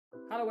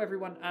Hello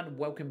everyone and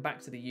welcome back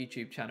to the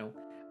YouTube channel.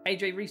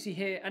 AJ Reese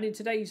here, and in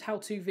today's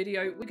how-to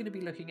video we're going to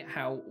be looking at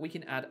how we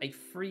can add a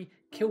free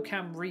kill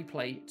cam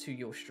replay to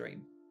your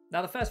stream.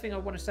 Now the first thing I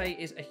want to say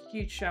is a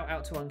huge shout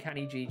out to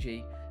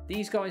UncannyGv.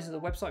 These guys are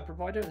the website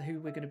provider who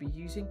we're going to be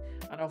using,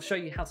 and I'll show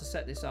you how to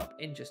set this up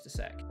in just a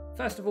sec.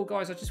 First of all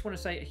guys, I just want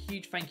to say a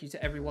huge thank you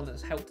to everyone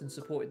that's helped and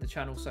supported the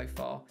channel so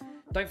far.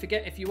 Don't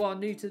forget, if you are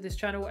new to this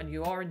channel and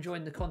you are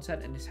enjoying the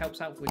content and this helps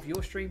out with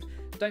your streams,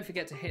 don't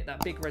forget to hit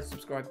that big red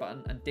subscribe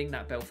button and ding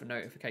that bell for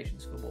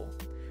notifications for more.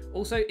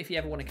 Also, if you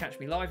ever want to catch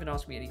me live and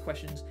ask me any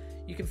questions,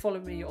 you can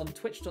follow me on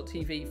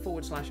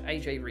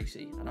twitch.tv/AJ Reese,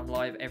 and I'm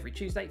live every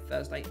Tuesday,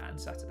 Thursday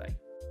and Saturday.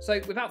 So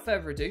without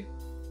further ado,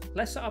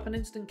 let's set up an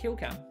instant kill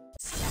cam.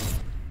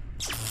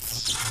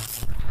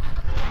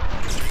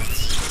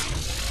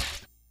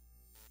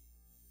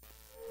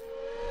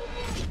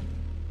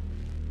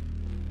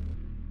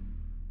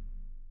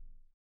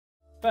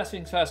 First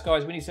things first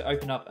guys, we need to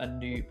open up a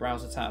new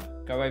browser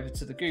tab. Go over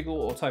to the Google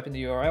or type in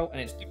the URL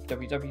and it's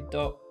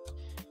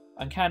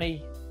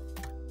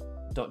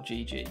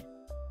www.uncanny.gv.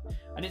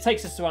 And it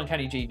takes us to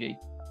UncannyGv.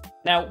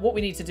 Now what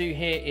we need to do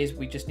here is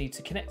we just need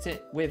to connect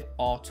it with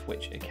our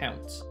Twitch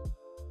account.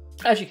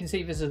 As you can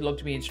see, this has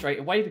logged me in straight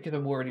away because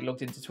I'm already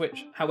logged into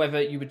Twitch.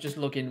 However, you would just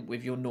log in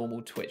with your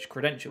normal Twitch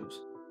credentials.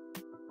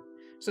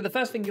 So the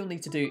first thing you'll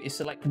need to do is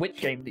select which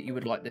game that you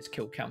would like this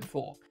kill cam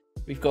for.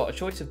 We've got a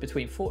choice of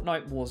between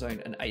Fortnite,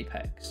 Warzone and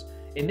Apex.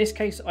 In this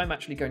case, I'm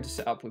actually going to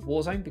set up with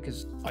Warzone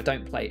because I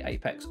don't play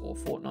Apex or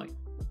Fortnite.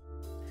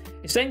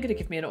 It's then going to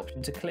give me an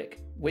option to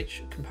click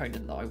which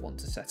component that I want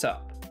to set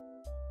up.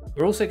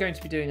 We're also going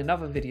to be doing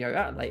another video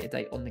at a later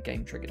date on the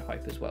game triggered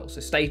hype as well, so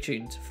stay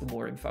tuned for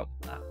more info on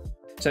that.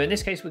 So in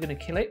this case, we're going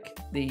to click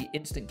the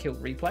instant kill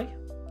replay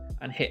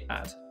and hit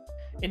add.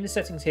 In the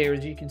settings here,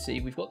 as you can see,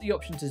 we've got the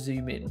option to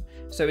zoom in.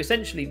 So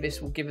essentially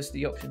this will give us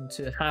the option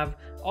to have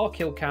our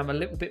kill cam a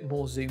little bit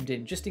more zoomed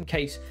in, just in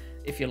case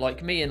if you're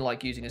like me and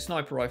like using a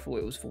sniper rifle,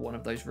 it was for one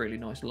of those really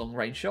nice long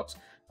range shots,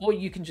 or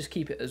you can just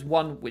keep it as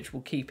one, which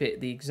will keep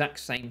it the exact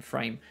same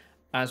frame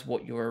as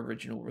what your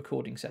original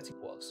recording setting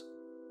was.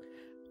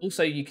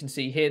 Also, you can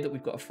see here that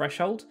we've got a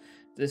threshold.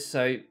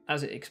 So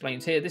as it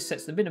explains here, this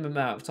sets the minimum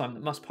amount of time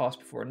that must pass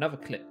before another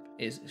clip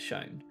is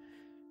shown.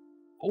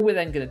 All we're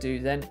then going to do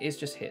then is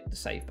just hit the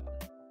save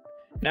button.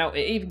 Now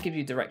it even gives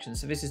you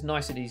directions, so this is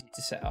nice and easy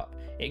to set up.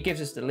 It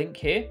gives us the link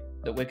here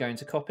that we're going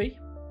to copy.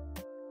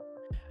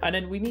 And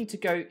then we need to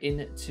go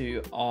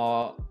into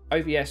our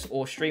OBS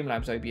or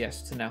Streamlabs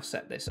OBS to now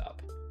set this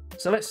up.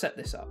 So let's set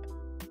this up.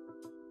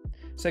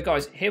 So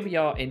guys, here we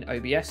are in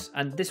OBS,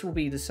 and this will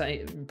be the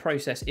same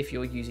process if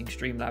you're using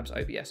Streamlabs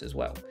OBS as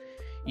well.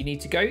 You need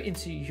to go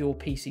into your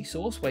PC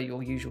source where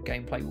your usual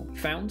gameplay will be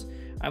found,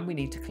 and we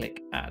need to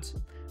click add.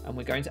 And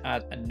we're going to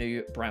add a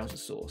new browser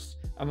source.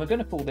 And we're going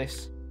to call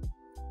this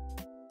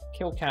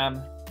kill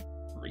cam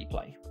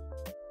replay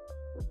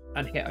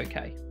and hit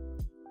OK.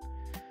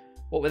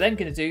 What we're then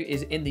going to do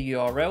is in the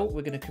URL,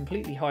 we're going to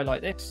completely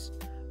highlight this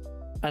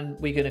and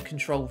we're going to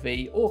Control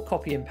V or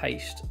copy and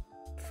paste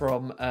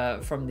from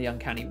the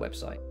Uncanny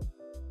website.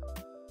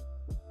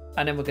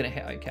 And then we're going to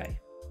hit OK.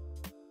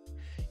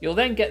 You'll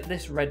then get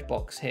this red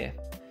box here.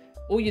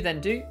 All you then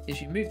do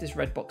is you move this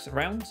red box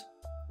around.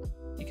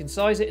 You can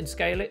size it and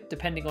scale it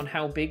depending on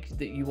how big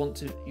that you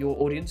want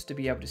your audience to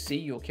be able to see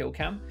your kill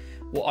cam.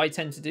 What I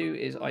tend to do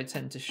is I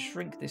tend to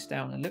shrink this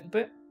down a little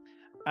bit.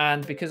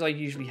 And because I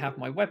usually have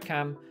my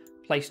webcam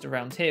placed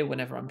around here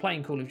whenever I'm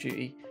playing Call of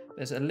Duty,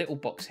 there's a little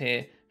box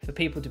here for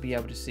people to be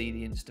able to see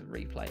the instant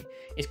replay.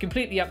 It's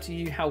completely up to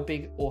you how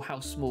big or how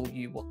small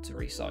you want to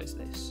resize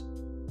this.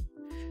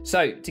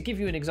 So to give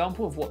you an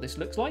example of what this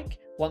looks like,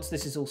 once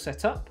this is all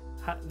set up,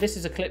 this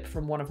is a clip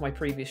from one of my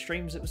previous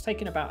streams that was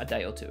taken about a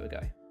day or two ago.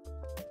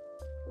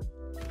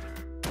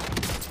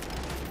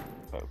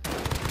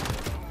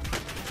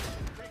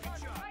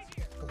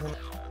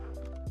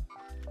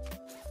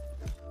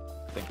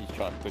 I think he's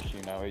trying to push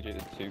you now, AJ.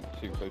 It's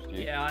too close to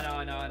you. Yeah,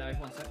 I know.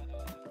 1 sec.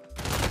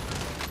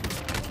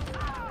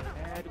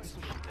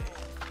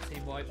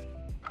 Team wipe.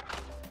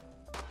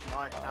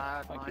 Right,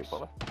 thank nice. you,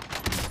 Paula.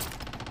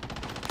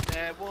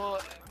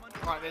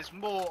 There's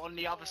more on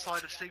the other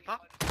side of Super.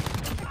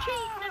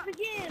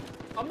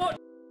 I'm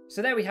not.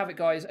 So there we have it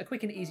guys, a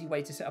quick and easy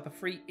way to set up a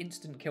free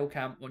instant kill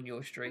cam on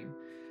your stream.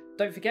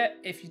 Don't forget,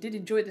 if you did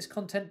enjoy this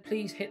content,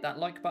 please hit that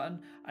like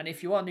button. And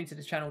if you are new to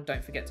the channel,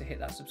 don't forget to hit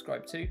that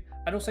subscribe too.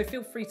 And also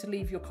feel free to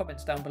leave your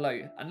comments down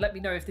below and let me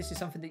know if this is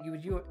something that you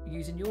would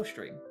use in your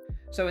stream.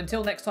 So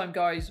until next time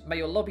guys, may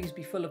your lobbies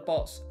be full of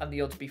bots and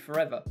the odds be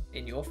forever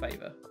in your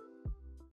favour.